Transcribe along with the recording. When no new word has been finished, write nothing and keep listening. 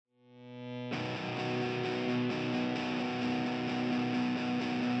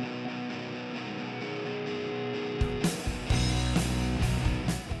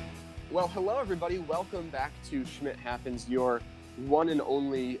Well, hello, everybody. Welcome back to Schmidt Happens, your one and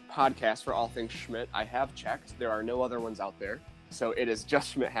only podcast for all things Schmidt. I have checked. There are no other ones out there, so it is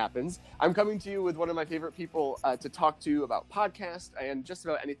just Schmidt Happens. I'm coming to you with one of my favorite people to talk to about podcasts and just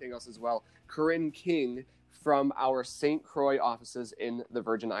about anything else as well, Corinne King from our St. Croix offices in the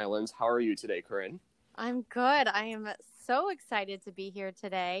Virgin Islands. How are you today, Corinne? I'm good. I am so excited to be here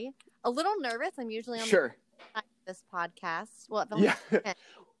today. A little nervous. I'm usually on the side of this podcast. Well,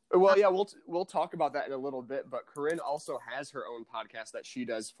 Well, yeah, we'll talk about that in a little bit. But Corinne also has her own podcast that she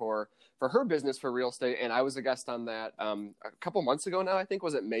does for her business for real estate, and I was a guest on that a couple months ago now. I think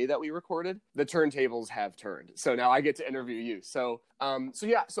was it May that we recorded. The turntables have turned, so now I get to interview you. So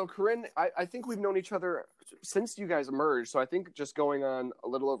Corinne, I think we've known each other since you guys merged. So I think just going on a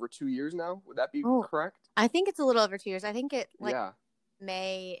little over 2 years now. Would that be correct? I think it's a little over 2 years. I think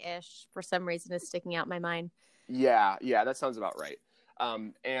May-ish for some reason is sticking out in my mind. Yeah, that sounds about right.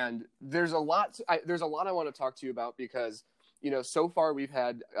 And there's a lot I want to talk to you about because, so far we've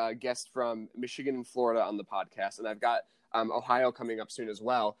had guests from Michigan and Florida on the podcast, and I've got Ohio coming up soon as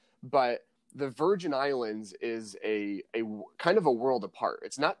well. But the Virgin Islands is a kind of a world apart.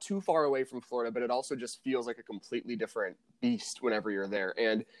 It's not too far away from Florida, but it also just feels like a completely different beast whenever you're there.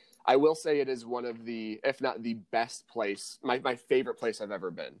 And I will say it is one of the, if not the best place, my favorite place I've ever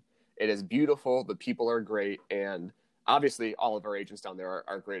been. It is beautiful. The people are great. And obviously, all of our agents down there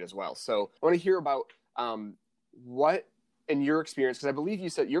are great as well. So I want to hear about what, in your experience, because I believe you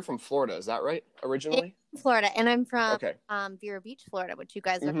said you're from Florida. Is that right, originally? Florida, and I'm from Vero Beach, Florida, which you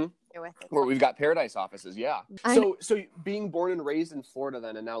guys are familiar with. Where we've got Paradise offices, yeah. So being born and raised in Florida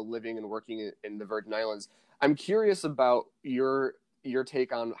then, and now living and working in the Virgin Islands, I'm curious about your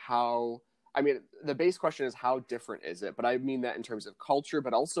take on how, I mean, the base question is how different is it? But I mean that in terms of culture,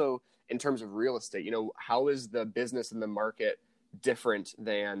 but also in terms of real estate. How is the business and the market different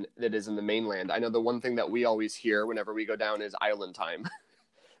than it is in the mainland? I know the one thing that we always hear whenever we go down is island time.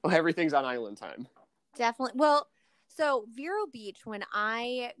 Well, everything's on island time. Definitely. Well, so Vero Beach, when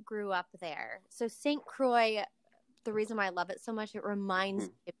I grew up there, so St. Croix, the reason why I love it so much, it reminds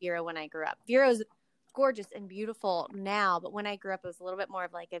me of Vero when I grew up. Vero's gorgeous and beautiful now, but when I grew up, it was a little bit more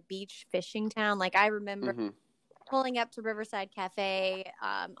of like a beach fishing town. Like I remember pulling up to Riverside Cafe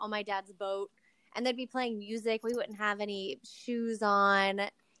on my dad's boat, and they'd be playing music. We wouldn't have any shoes on.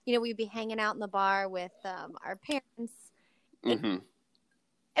 We'd be hanging out in the bar with our parents. I mean,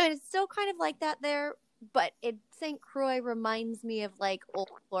 it's still kind of like that there, but St. Croix reminds me of like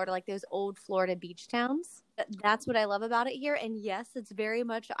old Florida, like those old Florida beach towns. That's what I love about it here. And yes, it's very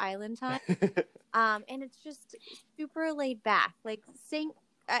much island time. And it's just super laid back. Like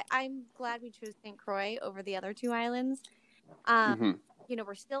I'm glad we chose St. Croix over the other two islands.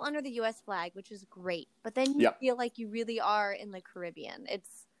 We're still under the U.S. flag, which is great. But then you feel like you really are in the Caribbean.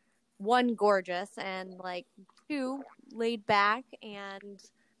 It's one, gorgeous, and like two, laid back and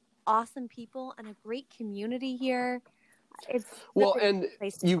awesome people and a great community here. It's and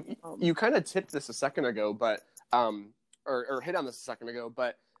you kind of tipped this a second ago, but or hit on this a second ago,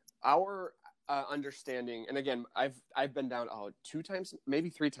 but our understanding, and again, I've been down 2 times, maybe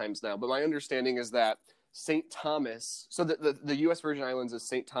 3 times now, but my understanding is that St. Thomas, so the U.S. Virgin Islands is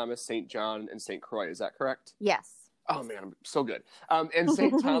St. Thomas, St. John, and St. Croix. Is that correct? Yes. Oh man, I'm so good. And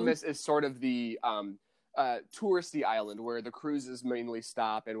St. Thomas is sort of the touristy island where the cruises mainly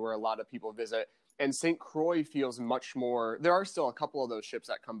stop and where a lot of people visit. And St. Croix feels much more, there are still a couple of those ships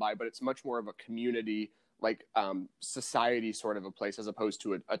that come by, but it's much more of a community, like society sort of a place as opposed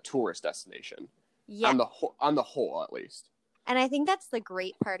to a tourist destination. Yeah. On the whole, at least. And I think that's the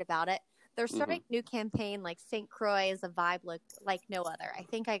great part about it. They're starting a new campaign, like St. Croix is a vibe like no other. I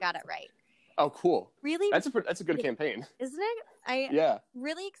think I got it right. Oh, cool. Really? That's a good campaign. Isn't it?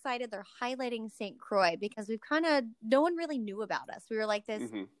 Really excited they're highlighting St. Croix because no one really knew about us. We were like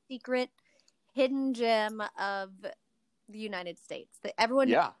this secret hidden gem of the United States. That everyone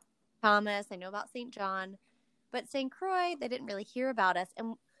knew about Thomas, I know about St. John, but St. Croix, they didn't really hear about us.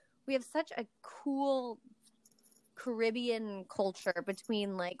 And we have such a cool Caribbean culture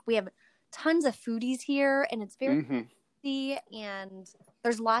between we have tons of foodies here, and it's very and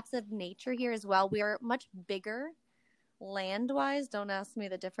there's lots of nature here as well. We are much bigger land-wise. Don't ask me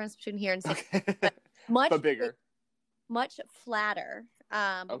the difference between here and St. but much bigger, much flatter.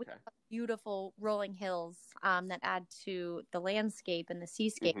 With beautiful rolling hills that add to the landscape and the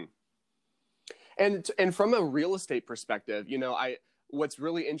seascape. And from a real estate perspective, what's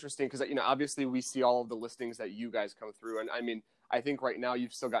really interesting, because obviously we see all of the listings that you guys come through, and I mean, I think right now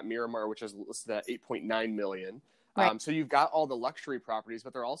you've still got Miramar, which is listed at 8.9 million. Right. So you've got all the luxury properties,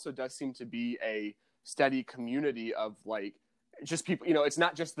 but there also does seem to be a steady community of just people, it's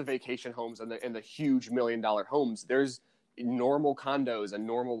not just the vacation homes and the huge $1 million homes. There's normal condos and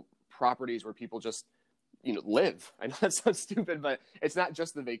normal properties where people just, live. I know that sounds stupid, but it's not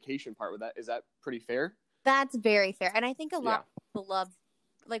just the vacation part with that. Is that pretty fair? That's very fair. And I think a lot of people love,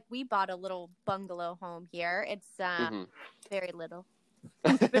 like, we bought a little bungalow home here. It's very little.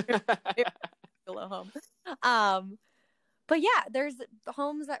 Very bungalow home. But yeah, there's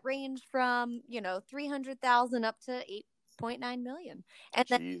homes that range from, 300,000 up to 8.9 million. And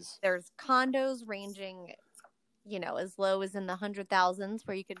then there's condos ranging, as low as in the 100,000s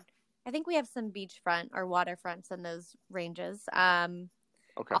where you could, I think we have some beachfront or waterfronts in those ranges.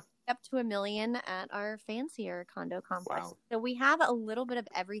 Okay. Up to $1 million at our fancier condo complex. Wow. So we have a little bit of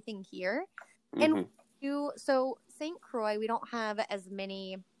everything here. And so St. Croix, we don't have as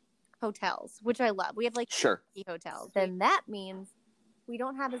many hotels, which I love. We have like 50 hotels. Then that means we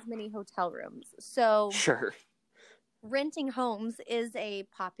don't have as many hotel rooms. So renting homes is a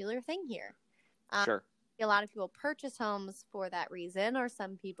popular thing here. A lot of people purchase homes for that reason, or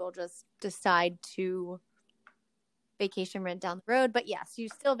some people just decide to vacation rent down the road. But yes, you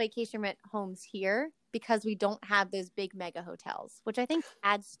still vacation rent homes here because we don't have those big mega hotels, which I think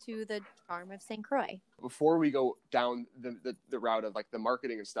adds to the charm of St. Croix. Before we go down the route of like the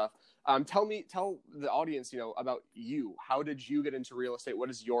marketing and stuff, tell the audience, about you. How did you get into real estate?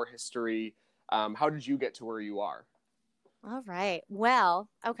 What is your history? How did you get to where you are? All right. Well,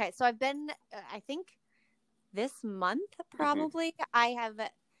 okay. So I've been, I think this month, probably, I have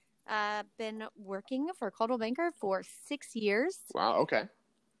been working for Coldwell Banker for 6 years. Wow. Okay.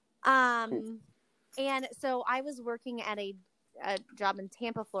 And so I was working at a job in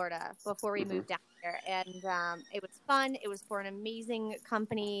Tampa, Florida before we moved down here. And it was fun. It was for an amazing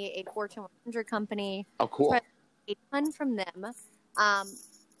company, a Fortune 100 company. Oh, cool. So I learned a ton from them.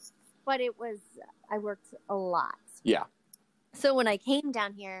 But I worked a lot. Yeah. So when I came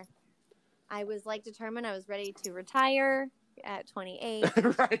down here, I was determined. I was ready to retire at 28.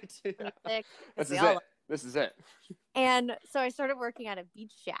 Right. 26. This is it. And so I started working at a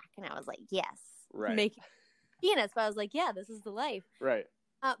beach shack, and I was like, yes. Right. Making peanuts. But I was like, yeah, this is the life. Right.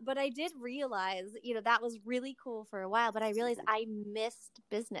 But I did realize, that was really cool for a while, but I realized I missed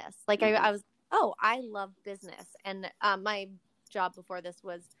business. I was, I love business. And my job before this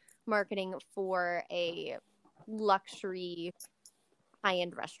was marketing for a luxury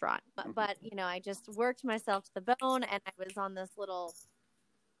high-end restaurant. But I just worked myself to the bone, and I was on this little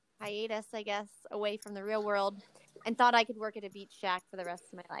hiatus, I guess, away from the real world, and thought I could work at a beach shack for the rest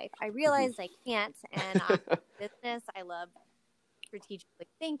of my life. I realized I can't, and I love business. I love strategically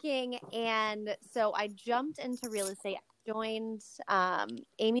thinking, and so I jumped into real estate. I joined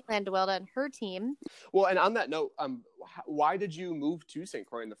Amy Landuelda and her team. Well, and on that note, why did you move to St.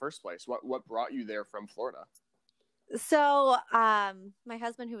 Croix in the first place? What brought you there from Florida? So, my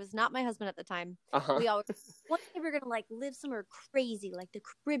husband, who was not my husband at the time, we always, one day we were going to live somewhere crazy, like the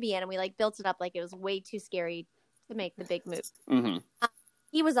Caribbean. And we built it up like it was way too scary to make the big move.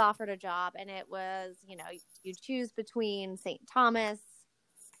 He was offered a job, and it was, you choose between St. Thomas,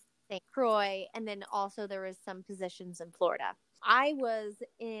 St. Croix, and then also there was some positions in Florida. I was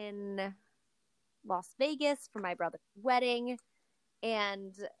in Las Vegas for my brother's wedding.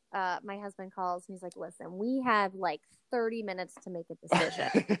 And my husband calls and he's like, listen, we have 30 minutes to make a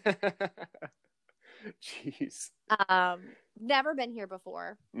decision. Jeez. Never been here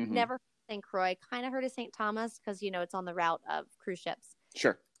before. Never heard of St. Croix. Kind of heard of St. Thomas because, it's on the route of cruise ships.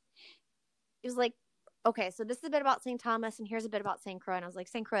 Sure. He was like, okay, so this is a bit about St. Thomas and here's a bit about St. Croix. And I was like,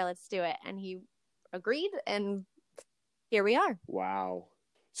 St. Croix, let's do it. And he agreed. And here we are. Wow.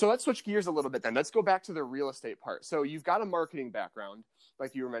 So let's switch gears a little bit then. Let's go back to the real estate part. So you've got a marketing background,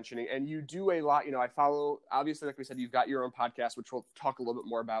 like you were mentioning, and you do a lot. I follow, obviously, like we said, you've got your own podcast, which we'll talk a little bit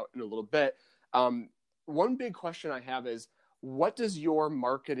more about in a little bit. One big question I have is, what does your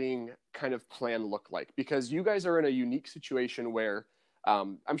marketing kind of plan look like? Because you guys are in a unique situation where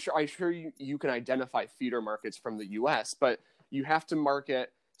I'm sure you can identify feeder markets from the U.S., but you have to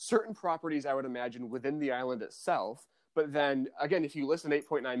market certain properties, I would imagine, within the island itself. But then, again, if you list an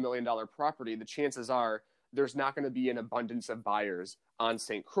 $8.9 million property, the chances are there's not going to be an abundance of buyers on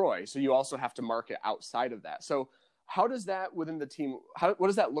St. Croix. So you also have to market outside of that. So how does that within the team, what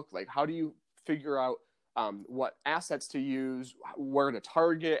does that look like? How do you figure out what assets to use, where to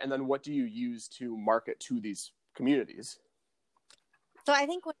target, and then what do you use to market to these communities? So I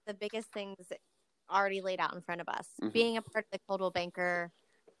think one of the biggest things already laid out in front of us, being a part of the Coldwell Banker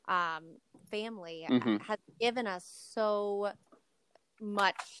family has given us so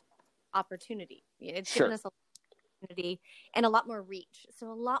much opportunity. It's given us community and a lot more reach.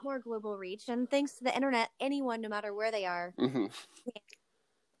 So a lot more global reach. And thanks to the internet, anyone, no matter where they are, Mm-hmm.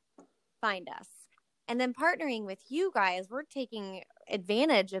 can find us. And then partnering with you guys, we're taking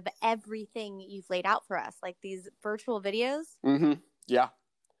advantage of everything you've laid out for us, like these virtual videos. Mm-hmm. Yeah.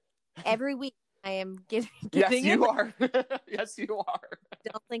 Every week I am getting Yes, you in. are. Yes, you are.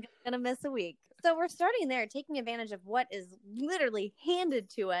 Don't think I'm going to miss a week. So we're starting there, taking advantage of what is literally handed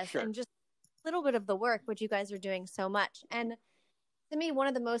to us Sure. and just a little bit of the work, which you guys are doing so much. And to me, one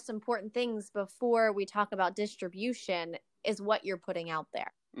of the most important things before we talk about distribution is what you're putting out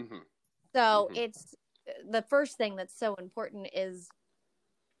there. Mm-hmm. So Mm-hmm. it's the first thing that's so important is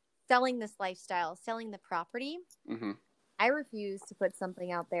selling this lifestyle, selling the property. Mm-hmm. I refuse to put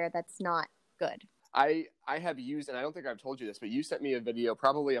something out there that's not good. I have used, and I don't think I've told you this, but you sent me a video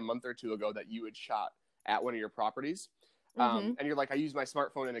probably a month or two ago that you had shot at one of your properties. Mm-hmm. And you're like, I used my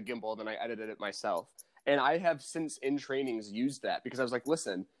smartphone and a gimbal, then I edited it myself. And I have since in trainings used that because I was like,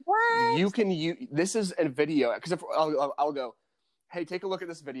 listen, What? you can use, this is a video, because I'll go, hey, take a look at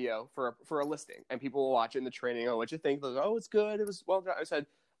this video for a listing. And people will watch it in the training. Oh, what'd you think? They'll go, oh, it's good. It was well done. I said,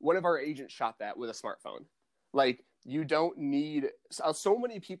 one of our agents shot that with a smartphone. Like, you don't need, so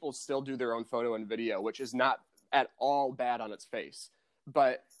many people still do their own photo and video, which is not at all bad on its face.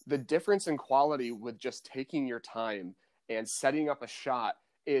 But the difference in quality with just taking your time and setting up a shot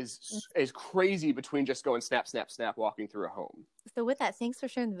is crazy between just going snap, snap, snap, walking through a home. So with that, thanks for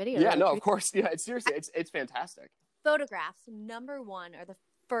sharing the video. Yeah, no, of course. Yeah, it's seriously, it's fantastic. Photographs, number one, are the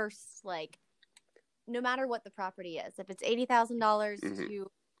first, like, no matter what the property is. If it's $80,000 Mm-hmm.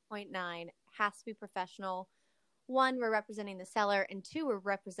 to 0.9, has to be professional. One, we're representing the seller, and two, we're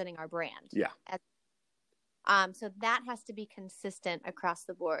representing our brand. Yeah. So that has to be consistent across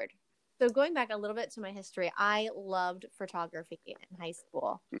the board. So going back a little bit to my history, I loved photography in high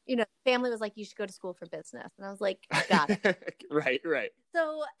school. You know, family was like, you should go to school for business. And I was like, got it. Right.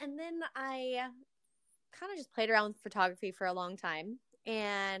 So, and then I kind of just played around with photography for a long time.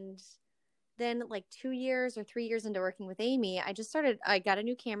 And then like 2 years or 3 years into working with Amy, I got a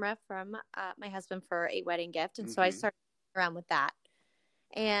new camera from my husband for a wedding gift. And so I started around with that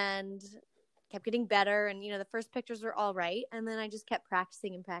and kept getting better. And, you know, the first pictures were all right. And then I just kept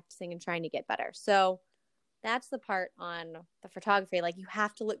practicing and trying to get better. So that's the part on the photography. Like, you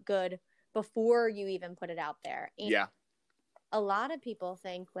have to look good before you even put it out there. And Yeah. a lot of people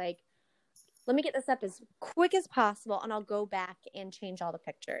think, like, let me get this up as quick as possible and I'll go back and change all the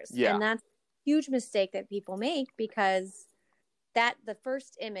pictures. Yeah. And that's a huge mistake that people make, because the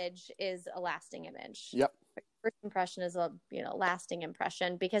first image is a lasting image. Yep. The first impression is a lasting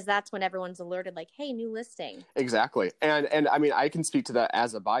impression, because that's when everyone's alerted, like, hey, new listing. Exactly. And I mean, I can speak to that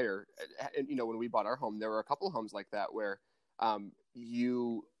as a buyer. And, you know, when we bought our home, there were a couple of homes like that where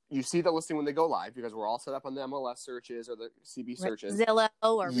you see the listing when they go live, because we're all set up on the MLS searches or the CB searches. Zillow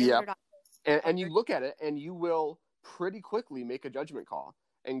or Realtor.com. And you look at it and you will pretty quickly make a judgment call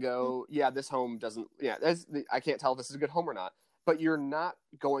and go, yeah, this home doesn't, I can't tell if this is a good home or not. But you're not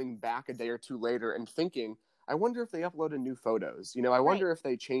going back a day or two later and thinking, I wonder if they uploaded new photos. You know, I wonder if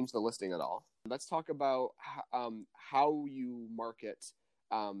they changed the listing at all. Let's talk about how you market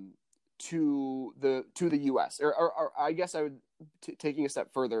to the U.S. Or I guess I would, taking a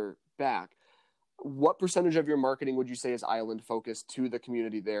step further back, what percentage of your marketing would you say is island focused to the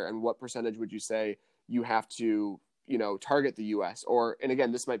community there? And what percentage would you say you have to, you know, target the US, or, and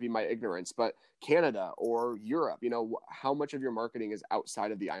again, this might be my ignorance, but Canada or Europe, you know, how much of your marketing is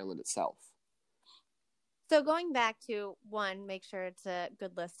outside of the island itself? So going back to one, make sure it's a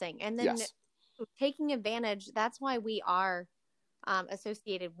good listing. And then taking advantage, that's why we are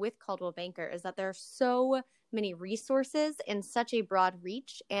associated with Coldwell Banker, is that there are so many resources and such a broad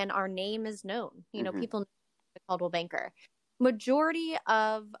reach, and our name is known. You know, people know the Coldwell Banker. Majority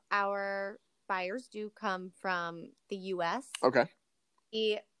of our buyers do come from the U.S. Okay.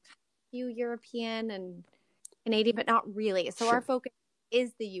 A few European and Canadian, but not really. So our focus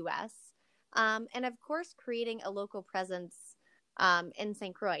is the U.S. And of course, creating a local presence in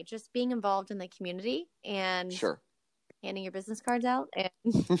St. Croix, just being involved in the community and handing your business cards out and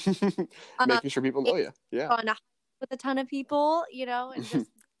making sure people know you. Yeah. With a ton of people, you know, and just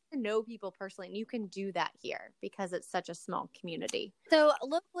know people personally. And you can do that here because it's such a small community. So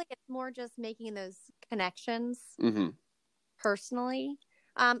locally, it's more just making those connections personally.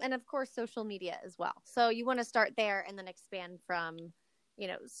 And of course, social media as well. So you want to start there and then expand from,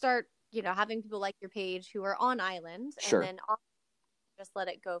 having people like your page who are on island, and then just let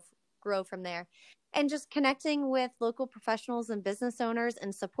it grow from there. And just connecting with local professionals and business owners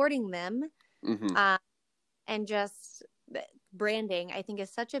and supporting them. And just branding, I think, is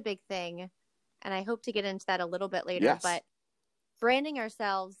such a big thing and I hope to get into that a little bit later, Yes. but branding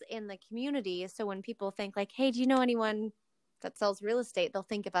ourselves in the community. So when people think like, hey, do you know anyone that sells real estate? They'll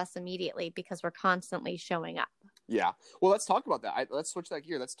think of us immediately because we're constantly showing up. Yeah. Well, let's talk about that. Let's switch that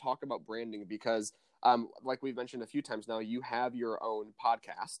gear. Let's talk about branding because, like we've mentioned a few times now, you have your own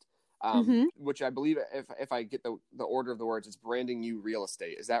podcast, which I believe, if I get the order of the words, it's Branding You Real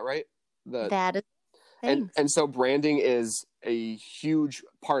Estate. Is that right? That is and so branding is a huge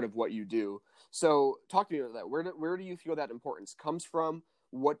part of what you do. So talk to me about that. Where do you feel that importance comes from?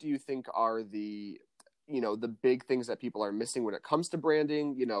 What do you think are the big things that people are missing when it comes to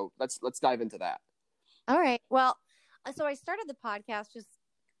branding? Let's dive into that. All right. Well, so I started the podcast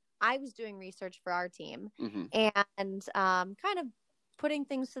I was doing research for our team and kind of putting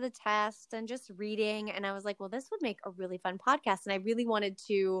things to the test and just reading. And I was like, well, this would make a really fun podcast. And I really wanted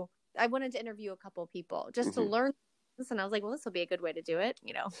to interview a couple of people just to learn this. And I was like, well, this will be a good way to do it.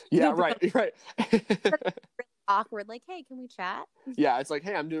 Yeah, right. Really awkward. Like, hey, can we chat? Yeah. It's like,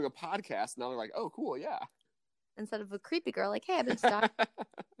 hey, I'm doing a podcast. Now they're like, oh, cool. Yeah. Instead of a creepy girl, like, hey, I've been stalking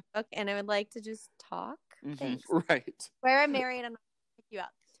and I would like to just talk. Thanks. Right. Where I'm married, I'm not going to pick you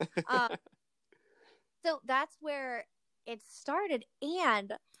up. So that's where it started.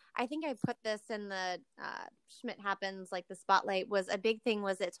 And I think I put this in the Schmidt Happens, like the spotlight was a big thing,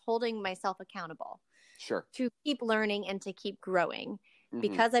 was it's holding myself accountable. Sure. To keep learning and to keep growing.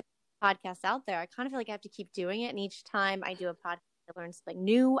 Because I put podcasts out there, I kind of feel like I have to keep doing it. And each time I do a podcast, I learn something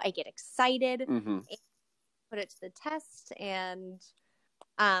new. I get excited. And put it to the test. And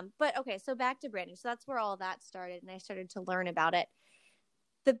but okay, so back to branding. So that's where all that started, and I started to learn about it.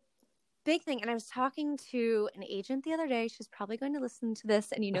 The big thing, and I was talking to an agent the other day. She's probably going to listen to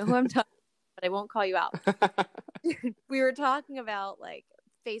this, and you know who I'm talking about, but I won't call you out. We were talking about like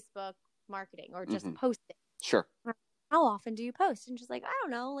Facebook marketing or just posting. Sure. How often do you post? And she's like, I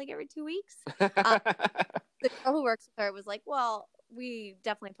don't know, like every 2 weeks. The girl who works with her was like, well, we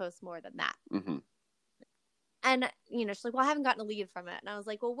definitely post more than that. And, she's like, well, I haven't gotten a lead from it. And I was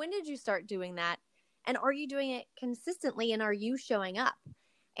like, well, when did you start doing that? And are you doing it consistently? And are you showing up?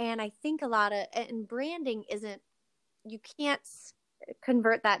 And I think and branding you can't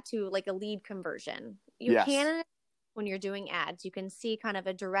convert that to like a lead conversion. You can when you're doing ads. You can see kind of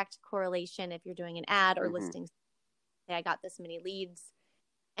a direct correlation if you're doing an ad or listing. Say, I got this many leads.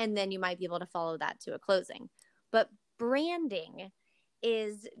 And then you might be able to follow that to a closing. But branding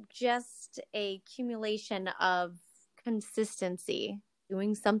is just a accumulation of consistency,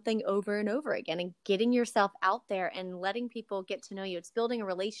 doing something over and over again and getting yourself out there and letting people get to know you. It's building a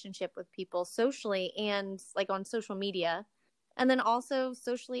relationship with people socially and like on social media, and then also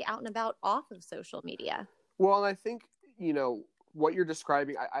socially out and about off of social media. Well, and I think, what you're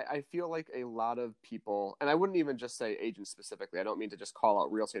describing, I feel like a lot of people, and I wouldn't even just say agents specifically, I don't mean to just call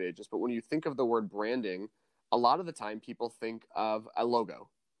out real estate agents, but when you think of the word branding, a lot of the time people think of a logo.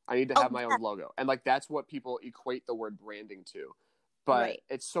 I need to have my own logo. And like, that's what people equate the word branding to, but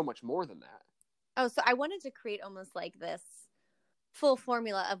it's so much more than that. Oh, so I wanted to create almost like this full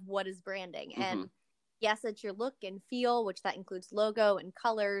formula of what is branding. And yes, it's your look and feel, which that includes logo and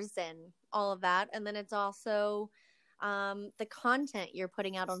colors and all of that. And then it's also the content you're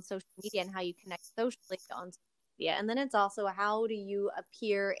putting out on social media and how you connect socially on social media. And then it's also how do you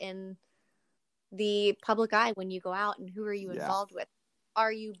appear in the public eye when you go out, and who are you involved with?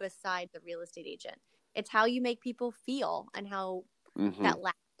 Are you beside the real estate agent? It's how you make people feel and how that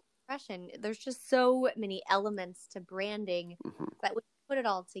last impression. There's just so many elements to branding that when you put it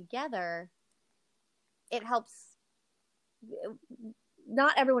all together, it helps.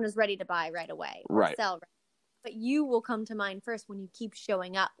 Not everyone is ready to buy right away or sell, but you will come to mind first when you keep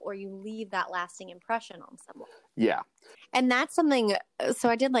showing up or you leave that lasting impression on someone. Yeah. And that's something. So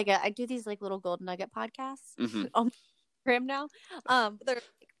I do these like little golden nugget podcasts on Instagram now. They're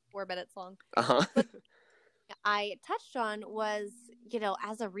like 4 minutes long. But I touched on was,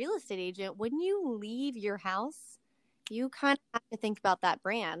 as a real estate agent, when you leave your house, you kind of have to think about that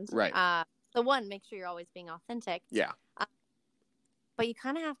brand. Right. So one, make sure you're always being authentic. Yeah. But you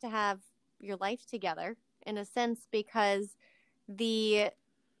kind of have to have your life together in a sense, because the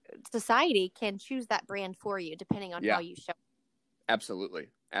society can choose that brand for you depending on how you show. Absolutely.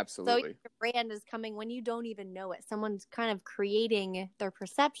 So your brand is coming when you don't even know it. Someone's kind of creating their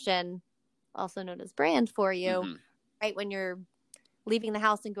perception, also known as brand, for you, right when you're leaving the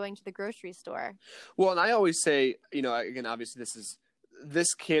house and going to the grocery store. Well, and I always say, again, obviously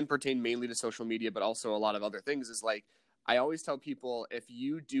this can pertain mainly to social media, but also a lot of other things, is like, I always tell people, if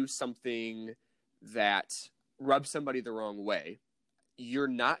you do something that rubs somebody the wrong way, you're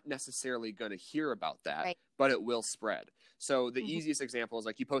not necessarily going to hear about that, but it will spread. So the easiest example is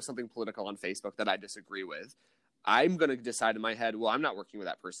like you post something political on Facebook that I disagree with. I'm going to decide in my head, well, I'm not working with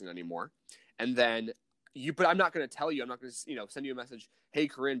that person anymore. And then but I'm not going to tell you, I'm not going to, send you a message, hey,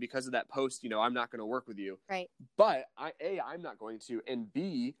 Corinne, because of that post, I'm not going to work with you. Right. But I'm not going to, and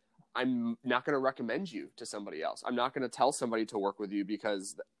B, I'm not going to recommend you to somebody else. I'm not going to tell somebody to work with you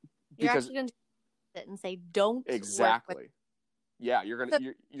because you're actually going to sit and say, don't exactly. Work with. Yeah. You're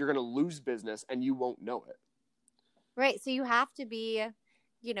going to lose business and you won't know it. Right. So you have to be,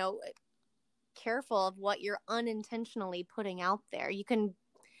 careful of what you're unintentionally putting out there. You can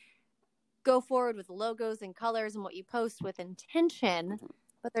go forward with logos and colors and what you post with intention,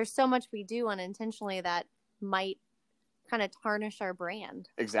 but there's so much we do unintentionally that might kind of tarnish our brand.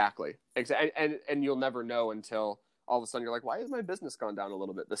 Exactly. And you'll never know until all of a sudden you're like, why has my business gone down a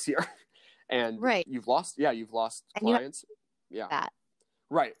little bit this year? And right. you've lost clients. Yeah.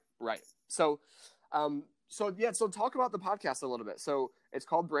 Right. So talk about the podcast a little bit. So it's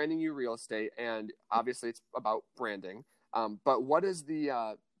called Branding You Real Estate, and obviously it's about branding. But what is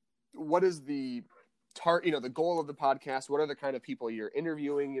the the goal of the podcast? What are the kind of people you're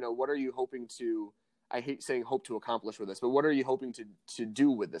interviewing? What are you hoping to, I hate saying hope to accomplish with this, but what are you hoping to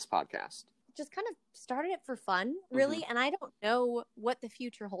do with this podcast? Just kind of started it for fun, really. And I don't know what the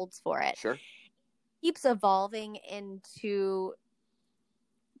future holds for it. Sure. It keeps evolving into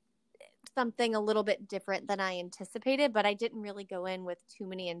something a little bit different than I anticipated, but I didn't really go in with too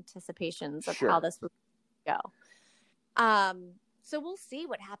many anticipations of how this would go. So we'll see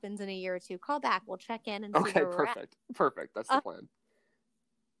what happens in a year or two. Call back. We'll check in and see where we're at. Perfect. That's the plan.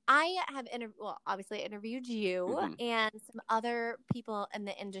 I have obviously interviewed you and some other people in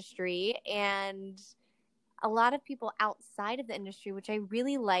the industry and a lot of people outside of the industry, which I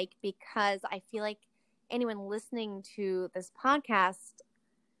really like because I feel like anyone listening to this podcast,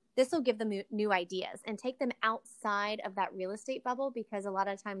 this will give them new ideas and take them outside of that real estate bubble, because a lot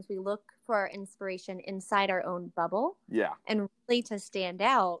of times we look for our inspiration inside our own bubble. Yeah. And really to stand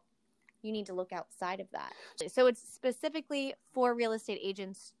out, you need to look outside of that. So it's specifically for real estate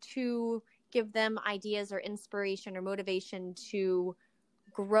agents to give them ideas or inspiration or motivation to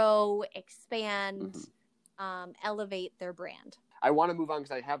grow, expand, elevate their brand. I want to move on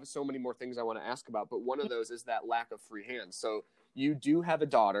because I have so many more things I want to ask about, but one of those is that lack of free hands. So you do have a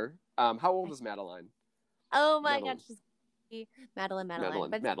daughter. How old is Madeline? Oh my gosh, she's Madeline.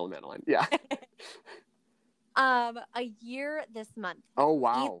 Yeah. A year this month. Oh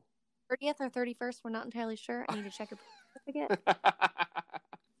wow. 30th or 31st. We're not entirely sure. I need to check your certificate.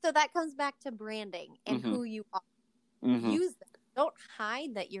 So that comes back to branding and who you are. Use them. Don't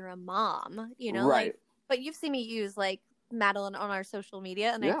hide that you're a mom. Right. But you've seen me use like Madeline on our social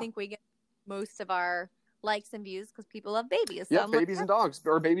media, and I think we get most of our likes and views because people love babies. So babies and dogs,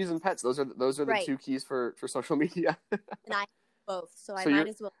 or babies and pets. Those are the two keys for social media. And I both, so I might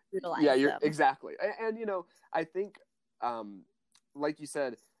as well utilize them. Exactly. And I think, like you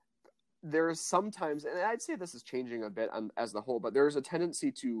said, there is sometimes, and I'd say this is changing a bit as the whole, but there is a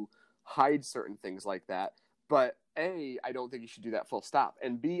tendency to hide certain things like that. But A, I don't think you should do that full stop.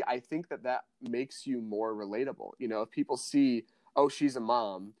 And B, I think that makes you more relatable. If people see, oh, she's a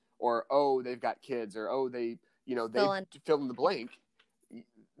mom, or oh, they've got kids, or oh, they fill in the blank,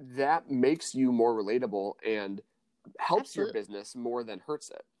 that makes you more relatable and helps your business more than hurts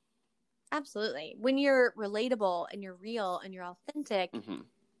it. Absolutely. When you're relatable and you're real and you're authentic,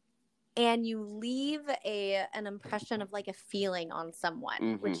 and you leave an impression of like a feeling on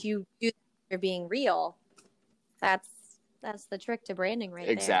someone, which you do, you're being real. That's the trick to branding right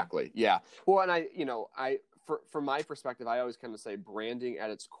there. Exactly. Yeah. Well, and I from my perspective, I always kind of say branding at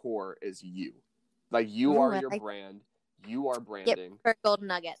its core is you. Like you are your brand. You are branding. For golden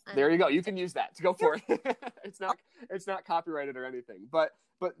nugget. There you go. You can use that to go for it. It's not copyrighted or anything, but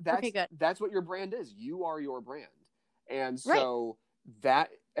that's what your brand is. You are your brand. And so that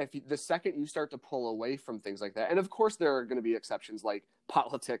the second you start to pull away from things like that, and of course there are going to be exceptions like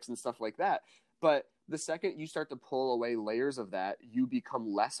politics and stuff like that, but the second you start to pull away layers of that, you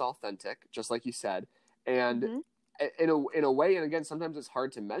become less authentic, just like you said. And in a way, and again, sometimes it's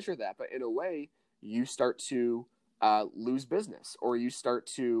hard to measure that, but in a way, you start to lose business, or you start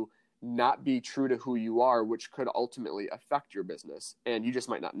to not be true to who you are, which could ultimately affect your business, and you just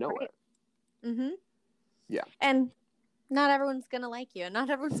might not know it. Yeah. And not everyone's going to like you, and not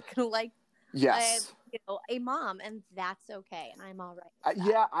everyone's going to like a mom, and that's okay, and I'm all right with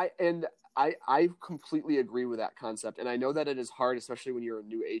that. I completely agree with that concept, and I know that it is hard, especially when you're a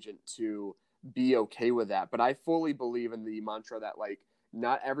new agent, to be okay with that, but I fully believe in the mantra that like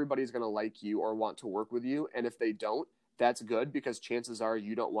not everybody's going to like you or want to work with you, and if they don't, that's good, because chances are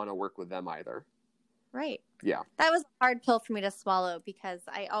you don't want to work with them either. Right. Yeah. That was a hard pill for me to swallow because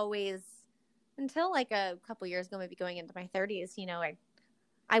I always, until like a couple years ago, maybe going into my 30s,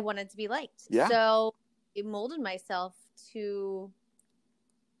 I wanted to be liked. Yeah. So it molded myself to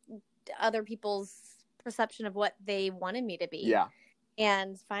other people's perception of what they wanted me to be. Yeah.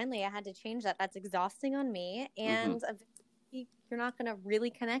 And finally, I had to change that. That's exhausting on me. And you're not going to really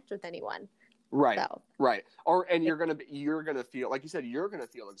connect with anyone. Right. So. Right. And you're going to feel, like you said, you're going to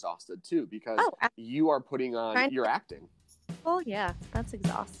feel exhausted too, because you are putting on, you're acting. Oh yeah, that's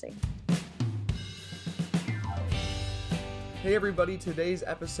exhausting. Hey everybody, today's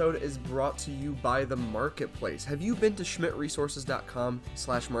episode is brought to you by The Marketplace. Have you been to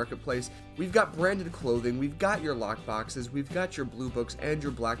schmidtresources.com/marketplace? We've got branded clothing, we've got your lock boxes, we've got your blue books and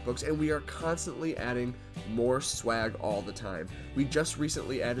your black books, and we are constantly adding more swag all the time. We just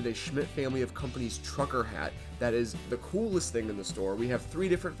recently added a Schmidt Family of Companies trucker hat that is the coolest thing in the store. We have 3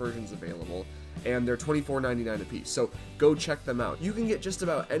 different versions available, and they're $24.99 a piece, so go check them out. You can get just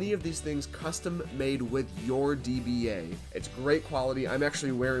about any of these things custom made with your DBA. It's great quality. I'm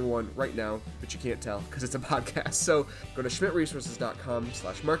actually wearing one right now, but you can't tell because it's a podcast. So go to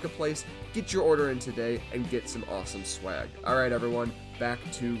schmidtresources.com/marketplace, get your order in today, and get some awesome swag. All right, everyone, back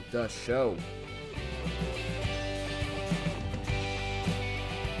to the show.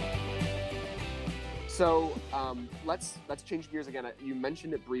 So let's change gears again. You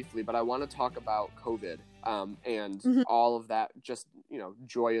mentioned it briefly, but I want to talk about COVID and all of that just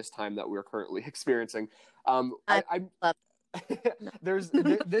joyous time that we're currently experiencing. This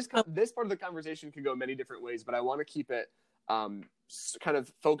part of the conversation can go many different ways, but I want to keep it kind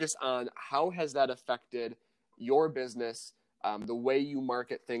of focused on how has that affected your business, the way you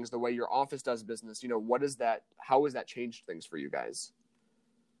market things, the way your office does business. How has that changed things for you guys?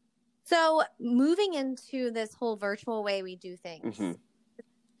 So moving into this whole virtual way we do things, is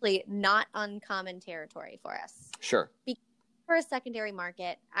really not uncommon territory for us. Sure. Because for a secondary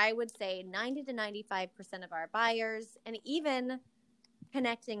market, I would say 90 to 95% of our buyers and even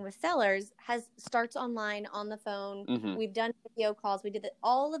connecting with sellers starts online on the phone. We've done video calls. We did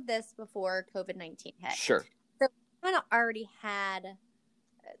all of this before COVID-19 hit. Sure. So we kind of already had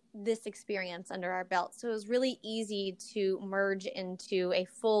this experience under our belt. So it was really easy to merge into a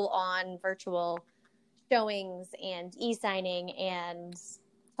full-on virtual showings and e-signing and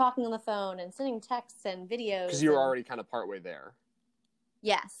talking on the phone and sending texts and videos. Because you were already kind of partway there.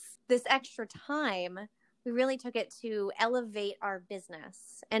 Yes. This extra time, we really took it to elevate our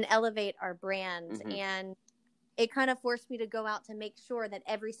business and elevate our brand. And it kind of forced me to go out to make sure that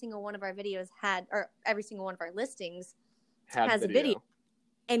every single one of our videos or every single one of our listings has a video.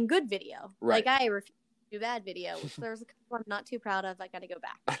 And good video. Right. Like I refuse to do bad video, which there's a couple I'm not too proud of. I got to go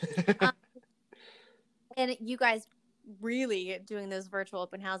back. And you guys really doing those virtual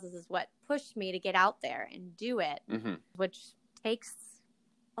open houses is what pushed me to get out there and do it, which takes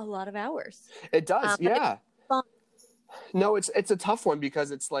a lot of hours. It does, yeah. No, it's a tough one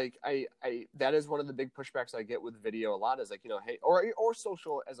because it's like I that is one of the big pushbacks I get with video a lot is like, hey, or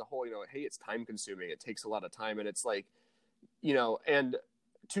social as a whole, hey, it's time consuming. It takes a lot of time, and it's like, and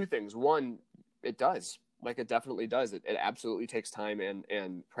 2 things. One, it does. Like it definitely does. It absolutely takes time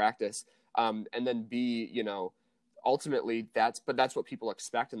and practice. And then B, ultimately that's what people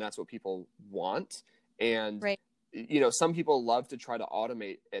expect and that's what people want. And, some people love to try to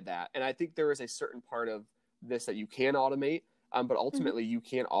automate that. And I think there is a certain part of this that you can automate. But ultimately you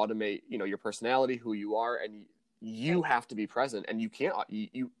can't automate, your personality, who you are, and you have to be present, and you can't,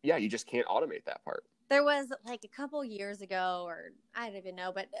 you just can't automate that part. There was like a couple years ago, or I don't even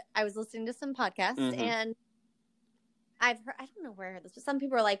know, but I was listening to some podcasts and I've heard, I don't know where I heard this, but some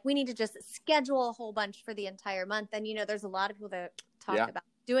people are like, we need to just schedule a whole bunch for the entire month. And, there's a lot of people that talk about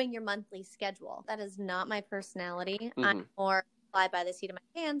doing your monthly schedule. That is not my personality. I'm more fly by the seat of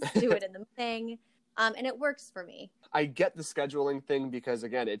my pants, do it in the thing. And it works for me. I get the scheduling thing because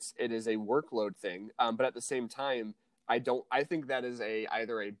again, it is a workload thing. But at the same time, I think that is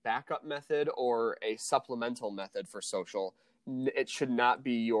either a backup method or a supplemental method for social. It should not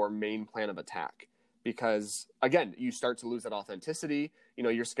be your main plan of attack because again, you start to lose that authenticity.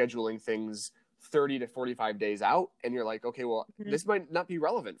 You're scheduling things 30 to 45 days out and you're like, okay, well, this might not be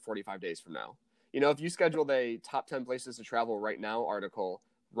relevant 45 days from now. If you scheduled a top 10 places to travel right now article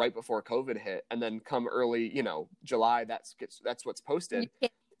right before COVID hit and then come early, July, that's what's posted.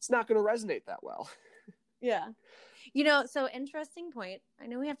 It's not going to resonate that well. Yeah. So interesting point. I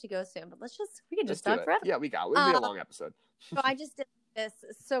know we have to go soon, but we can just talk forever. Yeah, it'll be a long episode. So I just did this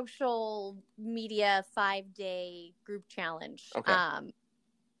social media 5-day group challenge. Okay.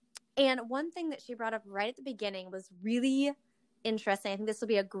 And one thing that she brought up right at the beginning was really interesting. I think this will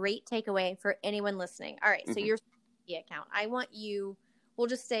be a great takeaway for anyone listening. All right. So Mhm. your social media account, I want you, we'll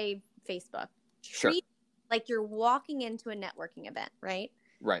just say Facebook. Sure. Treat like you're walking into a networking event, right?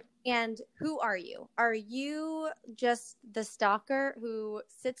 Right. And who are you? Are you just the stalker who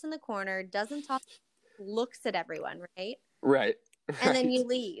sits in the corner, doesn't talk, looks at everyone, right? Right. And then you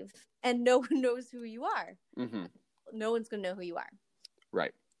leave and no one knows who you are. Mhm. No one's going to know who you are.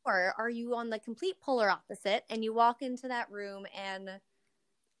 Right. Or are you on the complete polar opposite and you walk into that room and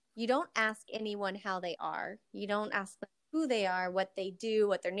you don't ask anyone how they are. You don't ask them who they are, what they do,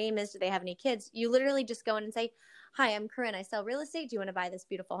 what their name is, do they have any kids? You literally just go in and say, "Hi, I'm Corinne. I sell real estate. Do you want to buy this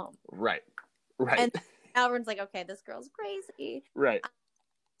beautiful home?" Right. Right. And everyone's like, "Okay, this girl's crazy." Right.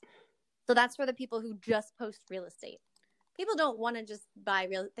 So that's for the people who just post real estate. People don't want to just buy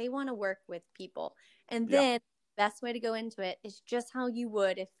real, they want to work with people. And then the best way to go into it is just how you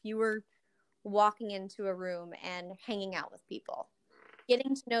would if you were walking into a room and hanging out with people.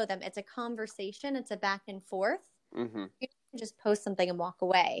 Getting to know them. It's a conversation. It's a back and forth. Mhm. You can just post something and walk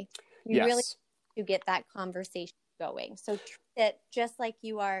away. You Yes. really have to get that conversation going. So treat it just like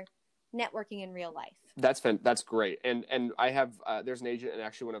you are networking in real life. That's great. And I have there's an agent in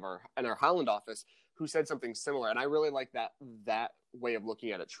actually in our Holland office who said something similar, and I really like that way of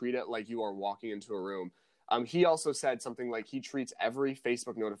looking at it. Treat it like you are walking into a room. He also said something like he treats every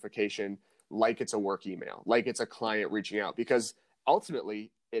Facebook notification like it's a work email, like it's a client reaching out, because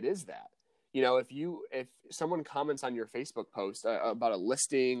ultimately it is that. You know, if someone comments on your Facebook post about a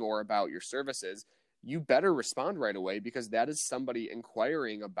listing or about your services, you better respond right away, because that is somebody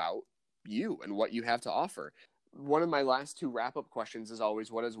inquiring about you and what you have to offer. One of my last two wrap-up questions is always,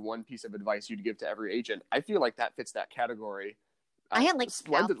 what is one piece of advice you'd give to every agent? I feel like that fits that category I had like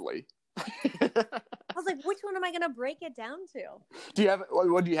splendidly. I was like, which one am I going to break it down to? Do you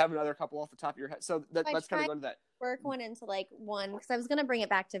have another couple off the top of your head? So let's kind of go into that. Work one into like one, because I was going to bring it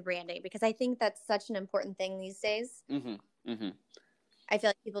back to branding, because I think that's such an important thing these days. Mm-hmm. Mm-hmm. I feel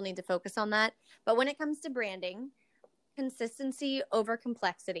like people need to focus on that. But when it comes to branding, consistency over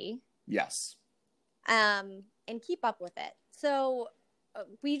complexity. Yes. And keep up with it. So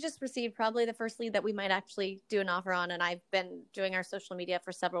we just received probably the first lead that we might actually do an offer on, and I've been doing our social media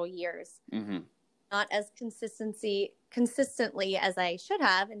for several years. Mm-hmm. Not as consistently as I should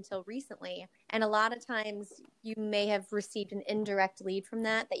have until recently. And a lot of times you may have received an indirect lead from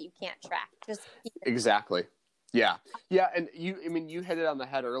that you can't track. Just exactly. Yeah. Yeah. And you hit it on the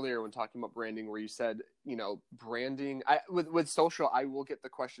head earlier when talking about branding, where you said, branding with social, I will get the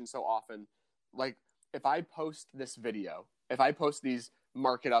question so often, like, if I post this video, if I post these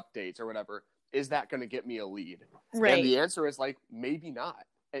market updates or whatever, is that going to get me a lead? Right. And the answer is like, maybe not.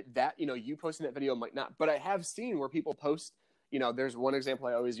 You posting that video might not, but I have seen where people post, there's one example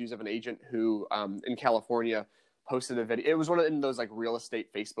I always use of an agent who, in California, posted a video. It was in those like real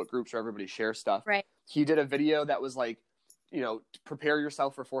estate Facebook groups where everybody shares stuff. Right. He did a video that was like, prepare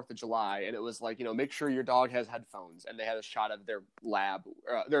yourself for 4th of July. And it was like, make sure your dog has headphones. And they had a shot of their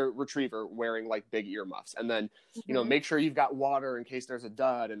their retriever wearing like big earmuffs. And then, make sure you've got water in case there's a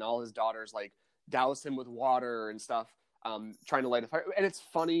dud. And all his daughters like douse him with water and stuff, trying to light a fire. And it's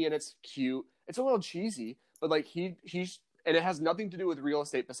funny and it's cute. It's a little cheesy, but like he's, and it has nothing to do with real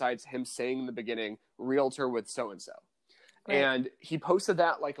estate besides him saying in the beginning, realtor with so-and-so. Right. And he posted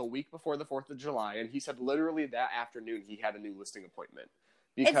that like a week before the 4th of July. And he said literally that afternoon he had a new listing appointment,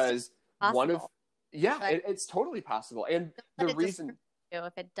 because it's totally possible. And the reason,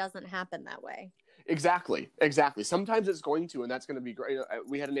 if it doesn't happen that way. Exactly. Sometimes it's going to, and that's going to be great.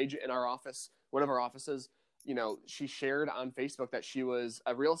 We had an agent in our office, one of our offices, she shared on Facebook that she was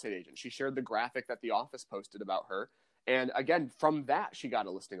a real estate agent. She shared the graphic that the office posted about her. And again, from that, she got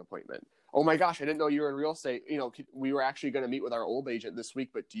a listing appointment. Oh my gosh, I didn't know you were in real estate. We were actually going to meet with our old agent this week,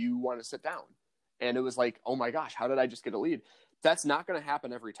 but do you want to sit down? And it was like, oh my gosh, how did I just get a lead? That's not going to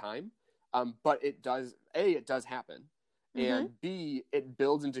happen every time. But it does happen. Mm-hmm. And B, it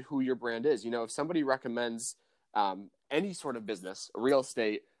builds into who your brand is. If somebody recommends any sort of business, real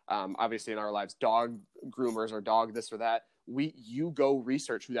estate, obviously in our lives, dog groomers or dog this or that, you go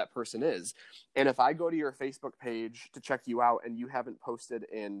research who that person is. And if I go to your Facebook page to check you out and you haven't posted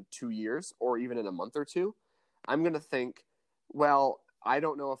in 2 years or even in a month or two, I'm going to think, well, I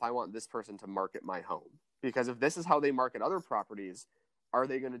don't know if I want this person to market my home, because if this is how they market other properties, are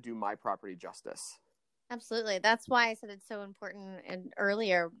they going to do my property justice? Absolutely. That's why I said it's so important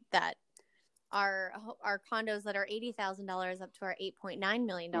earlier that our condos that are $80,000 up to our $8.9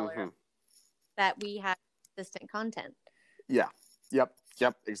 million, mm-hmm. that we have consistent content. Yeah. Yep.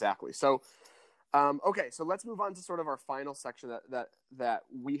 Exactly. So, okay. So let's move on to sort of our final section that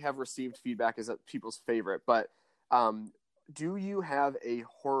we have received feedback is that people's favorite, but, do you have a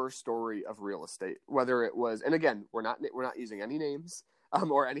horror story of real estate? Whether it was, and again, we're not using any names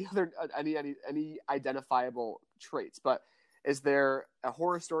or any other any identifiable traits, but is there a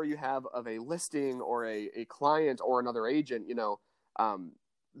horror story you have of a listing or a client or another agent? You know,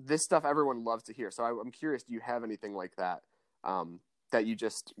 this stuff everyone loves to hear. So I'm curious, do you have anything like that that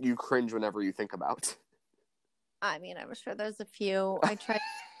you cringe whenever you think about? I mean, I'm sure there's a few. I tried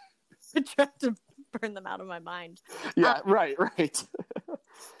to burn them out of my mind. Yeah, right.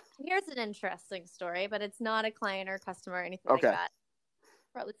 Here's an interesting story, but it's not a client or customer or anything Okay. like that.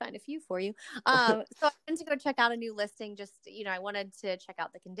 Probably find a few for you. So I went to go check out a new listing. Just, I wanted to check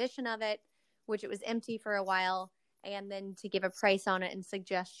out the condition of it, which it was empty for a while, and then to give a price on it and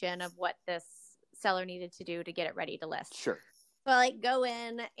suggestion of what this seller needed to do to get it ready to list. Sure. So I go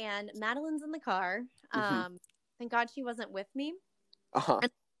in, and Madeline's in the car. Thank God she wasn't with me. And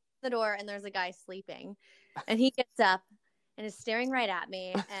the door, and there's a guy sleeping, and he gets up and is staring right at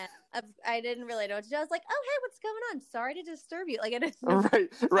me, and I didn't really know what to do. I was like, "Oh, hey, what's going on? Sorry to disturb you." Like, I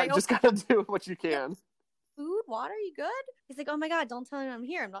didn't. Right. Just gotta do what you can. Food, water, you good? He's like, "Oh my God, don't tell him I'm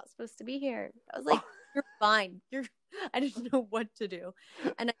here. I'm not supposed to be here." I was like, "You're fine. I didn't know what to do,"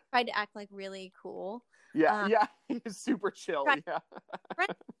 and I tried to act like really cool. Yeah, he's super chill. Right. Yeah,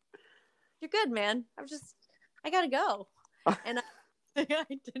 you're good, man. I gotta go, and I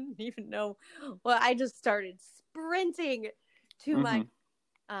didn't even know. Well, I just started sprinting to my,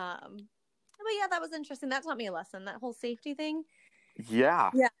 but yeah, that was interesting. That taught me a lesson. That whole safety thing.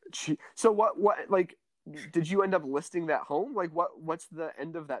 Yeah. So what like, did you end up listing that home? Like, what's the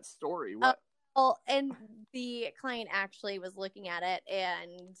end of that story? What? Well, and the client actually was looking at it,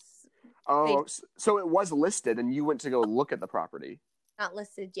 and so it was listed, and you went to go look at the property. Not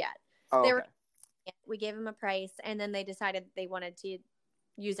listed yet. Oh, okay. We gave them a price, and then they decided they wanted to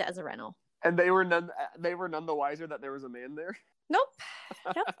use it as a rental. And they were none the wiser that there was a man there. Nope.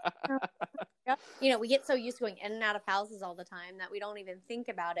 We get so used to going in and out of houses all the time that we don't even think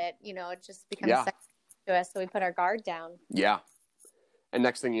about it. It just becomes second to us, so we put our guard down. Yeah. And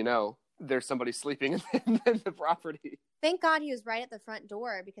next thing you know, there's somebody sleeping in the property. Thank God he was right at the front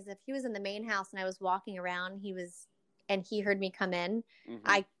door, because if he was in the main house and I was walking around, and he heard me come in,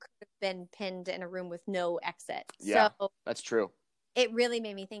 I could have been pinned in a room with no exit. Yeah, so that's true. It really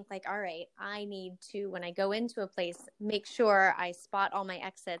made me think, like, all right, I need to, when I go into a place, make sure I spot all my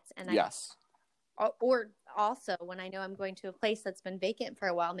exits. And or also when I know I'm going to a place that's been vacant for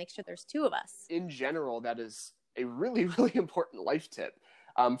a while, make sure there's two of us. In general, that is a really, really important life tip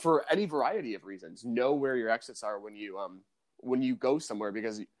for any variety of reasons. Know where your exits are when you go somewhere,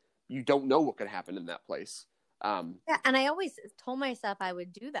 because you don't know what could happen in that place. And I always told myself I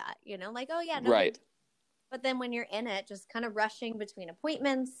would do that, like, oh yeah, no, right. But then when you're in it, just kind of rushing between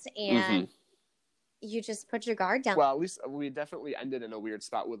appointments, and you just put your guard down. Well, at least we definitely ended in a weird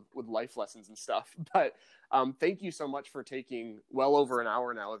spot with life lessons and stuff. But thank you so much for taking well over an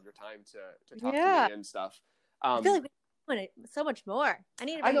hour now of your time to talk to me and stuff. I feel like we want so much more.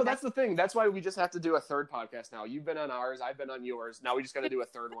 I know, that's the thing. That's why we just have to do a third podcast now. You've been on ours, I've been on yours. Now we just got to do a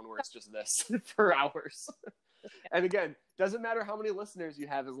third one where it's just this for hours. And again, doesn't matter how many listeners you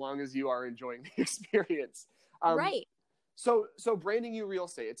have as long as you are enjoying the experience. Right. So Branding You Real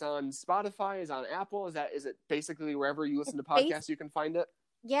Estate, it's on Spotify, is on Apple. Is it basically wherever you listen to podcasts you can find it?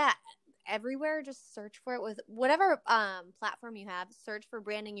 Yeah. Everywhere, just search for it with whatever platform you have. Search for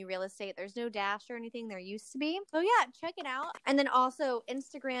Branding You Real Estate. There's no dash or anything. There used to be. So yeah, check it out. And then also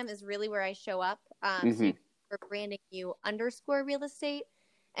Instagram is really where I show up. So for Branding You _real estate.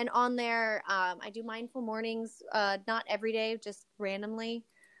 And on there, I do mindful mornings, not every day, just randomly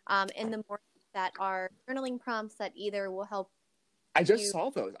in the morning, that are journaling prompts that either will help. I just saw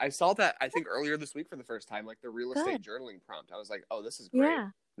those. I saw that, I think, earlier this week for the first time, like the real estate journaling prompt. I was like, oh, this is great. Yeah.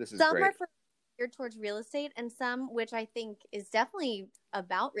 This is some great. Are geared towards real estate, and some, which I think is definitely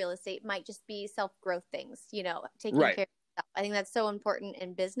about real estate, might just be self-growth things, taking care of yourself. I think that's so important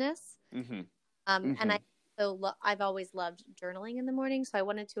in business. And I've always loved journaling in the morning, so I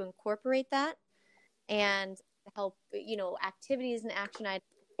wanted to incorporate that and help, activities and action items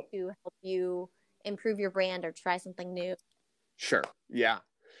to help you improve your brand or try something new. Sure. Yeah.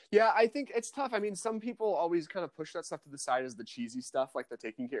 Yeah, I think it's tough. I mean, some people always kind of push that stuff to the side as the cheesy stuff, like the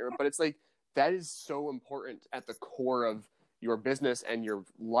taking care of, but it's like, that is so important at the core of your business and your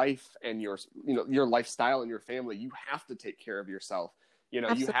life and your lifestyle and your family. You have to take care of yourself.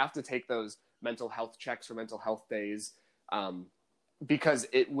 Absolutely. You have to take those mental health checks or mental health days, because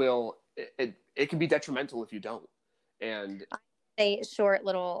it can be detrimental if you don't. And a short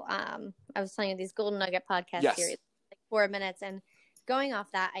little, I was telling you, these Golden Nugget podcast series, like 4 minutes, and going off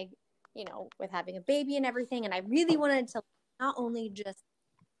that, I, with having a baby and everything, and I really wanted to not only just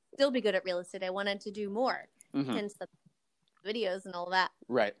still be good at real estate, I wanted to do more, hence the videos and all that.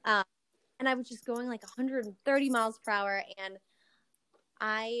 Right. And I was just going like 130 miles per hour, and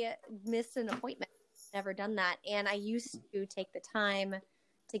I missed an appointment. Never done that. And I used to take the time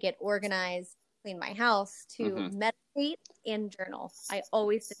to get organized, clean my house, to meditate and journal. I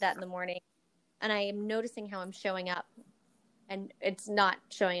always did that in the morning. And I am noticing how I'm showing up, and it's not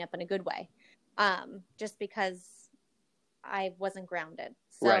showing up in a good way, just because I wasn't grounded.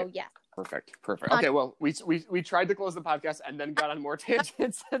 So, right. yeah. Perfect. Okay, well, we tried to close the podcast and then got on more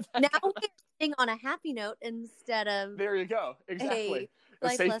tangents. Now we're ending on a happy note instead of... There you go. Exactly. A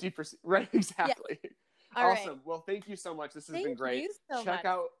safety right, exactly. Yeah. Awesome. Right. Well, thank you so much. This has been great. Thank you so Check much.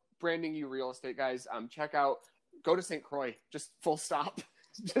 out Branding You Real Estate, guys. Go to St. Croix. Just full stop.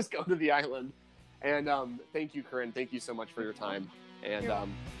 Just go to the island. And thank you, Corinne. Thank you so much for your time. And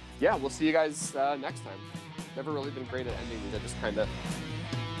yeah, we'll see you guys next time. Never really been great at ending these. I just kind of